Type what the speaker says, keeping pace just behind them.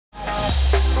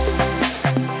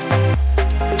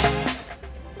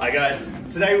Hi guys,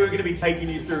 today we're going to be taking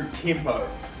you through tempo,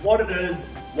 what it is,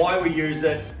 why we use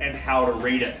it, and how to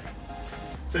read it.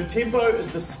 So tempo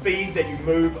is the speed that you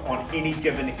move on any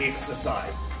given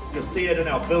exercise. You'll see it in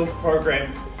our build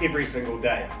program every single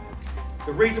day.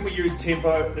 The reason we use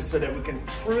tempo is so that we can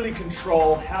truly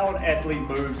control how an athlete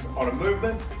moves on a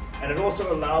movement, and it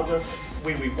also allows us,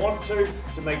 when we want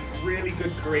to make really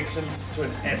good corrections to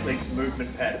an athlete's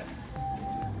movement pattern.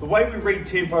 The way we read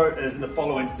tempo is in the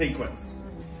following sequence.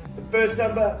 The first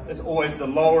number is always the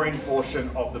lowering portion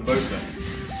of the movement.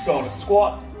 So on a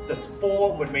squat, this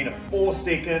 4 would mean a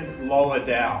 4-second lower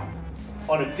down.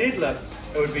 On a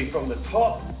deadlift, it would be from the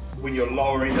top when you're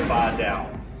lowering the bar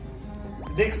down. The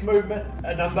next movement,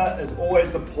 a number, is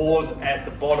always the pause at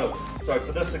the bottom. So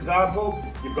for this example,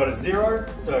 you've got a 0.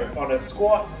 So on a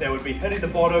squat, that would be hitting the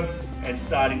bottom and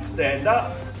starting stand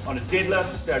up. On a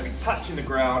deadlift, that would be touching the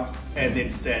ground and then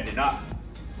standing up.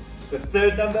 The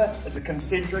third number is the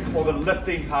concentric or the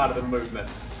lifting part of the movement.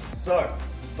 So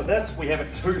for this, we have a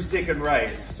 2-second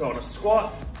raise. So on a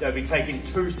squat, that would be taking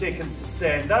 2 seconds to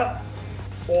stand up,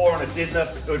 or on a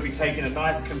deadlift, it would be taking a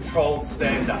nice controlled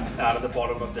stand up out of the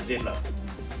bottom of the deadlift.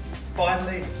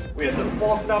 Finally, we have the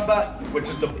fourth number, which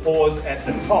is the pause at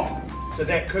the top. So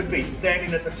that could be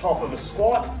standing at the top of a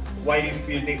squat, waiting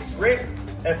for your next rep,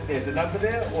 if there's a number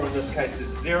there, or in this case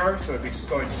there's a 0, so it'd be just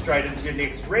going straight into your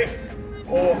next rep,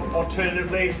 or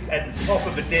alternatively at the top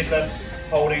of a deadlift,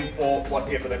 holding for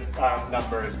whatever the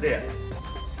number is there.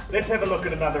 Let's have a look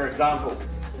at another example.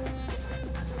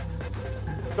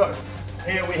 So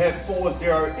here we have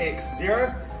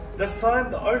 40x0. This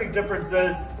time the only difference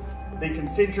is the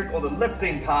concentric or the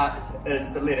lifting part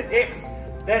is the letter X.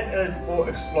 That is for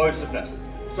explosiveness.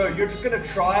 So you're just going to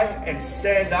try and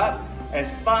stand up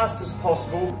as fast as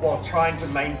possible while trying to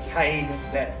maintain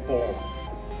that form.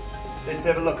 Let's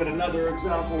have a look at another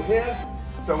example here.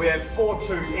 So we have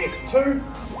 42x2.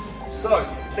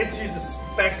 So let's use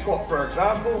a back squat for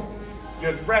example.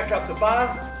 You'd rack up the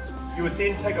bar. You would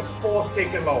then take a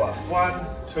 4-second lower. 1,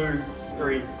 2,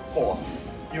 3, 4.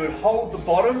 You would hold the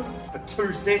bottom for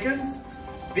 2 seconds.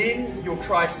 Then you'll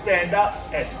try stand up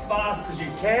as fast as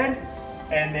you can.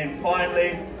 And then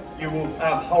finally, you will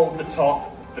hold the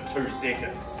top for 2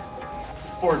 seconds.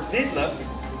 For a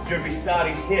deadlift, you'll be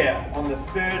starting here on the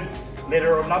third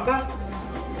letter or number.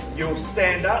 You'll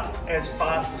stand up as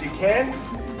fast as you can.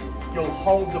 You'll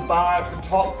hold the bar at the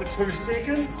top for 2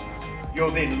 seconds.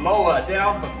 You'll then lower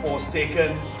down for 4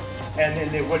 seconds, and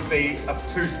then there would be a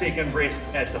 2-second rest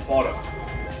at the bottom.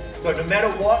 So no matter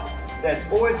what, that's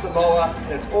always the lower,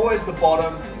 that's always the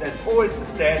bottom, that's always the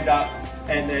stand up,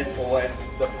 and that's always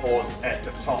the pause at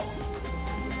the top.